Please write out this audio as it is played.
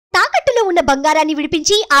బంగారాన్ని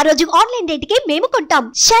విడిపించి ఆ రోజు ఆన్లైన్ రేటుకే మేము కొంటాం.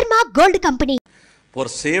 Sharma gold company. For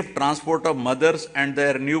safe transport of mothers and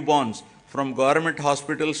their newborns from government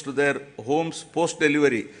hospitals to their homes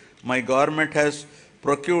post-delivery, my government has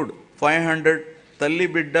procured 500 Talli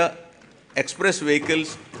Bidda express vehicles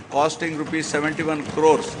costing rupees 71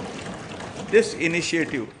 crores. This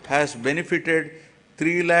initiative has benefited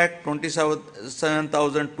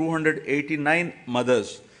 3,27,289 mothers.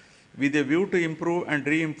 With a view to improve and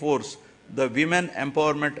reinforce the women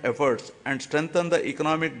empowerment efforts and strengthen the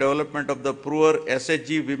economic development of the poor SHG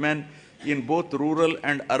women in both rural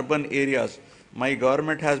and urban areas, my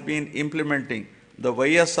government has been implementing the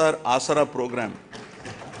YSR Asara program.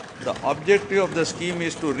 The objective of the scheme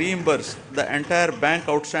is to reimburse the entire bank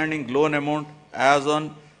outstanding loan amount as on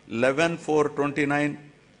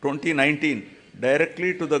 11/4/2019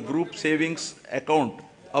 directly to the group savings account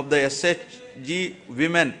of the SHG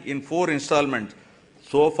women in 4 installments.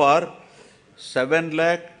 So far,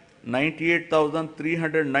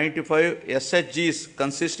 7,98,395 SHGs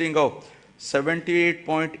consisting of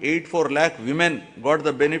 78.84 lakh women got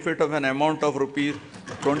the benefit of an amount of rupees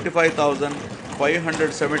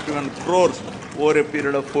 25,571 crores over a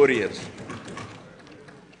period of 4 years.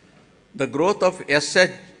 The growth of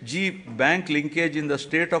SHG bank linkage in the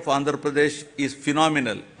state of Andhra Pradesh is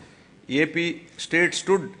phenomenal. AP state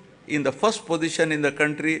stood in the first position in the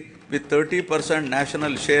country with 30%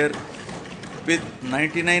 national share, with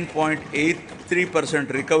 99.83%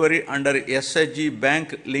 recovery under SHG bank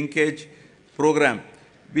linkage program,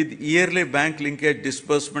 with yearly bank linkage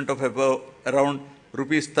disbursement of about around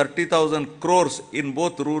rupees 30,000 crores in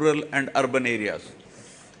both rural and urban areas.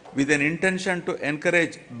 With an intention to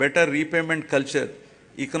encourage better repayment culture,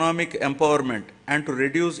 economic empowerment, and to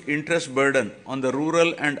reduce interest burden on the rural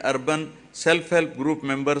and urban self-help group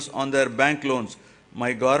members on their bank loans,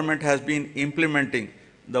 my government has been implementing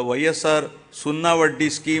the YSR Sunna Vaddi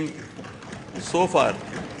scheme. So far,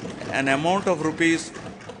 an amount of rupees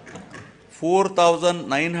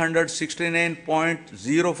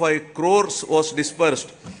 4,969.05 crores was disbursed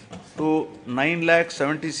to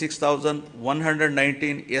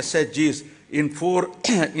 9,76,119 SHGs in 4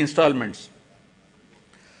 installments.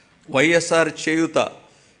 YSR Cheyuta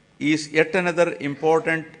is yet another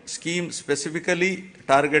important scheme specifically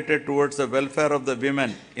targeted towards the welfare of the women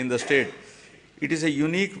in the state. It is a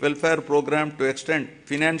unique welfare program to extend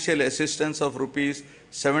financial assistance of rupees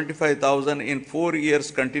 75,000 in 4 years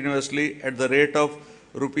continuously at the rate of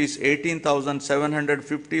rupees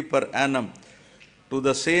 18,750 per annum to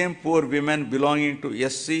the same poor women belonging to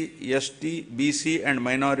SC, ST, BC and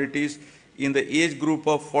minorities in the age group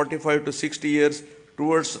of 45 to 60 years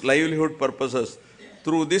towards livelihood purposes.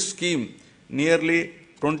 Through this scheme, nearly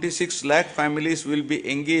 26 lakh families will be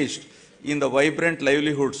engaged in the vibrant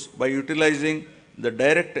livelihoods by utilizing the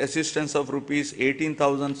direct assistance of rupees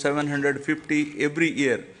 18,750 every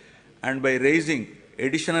year and by raising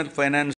additional finance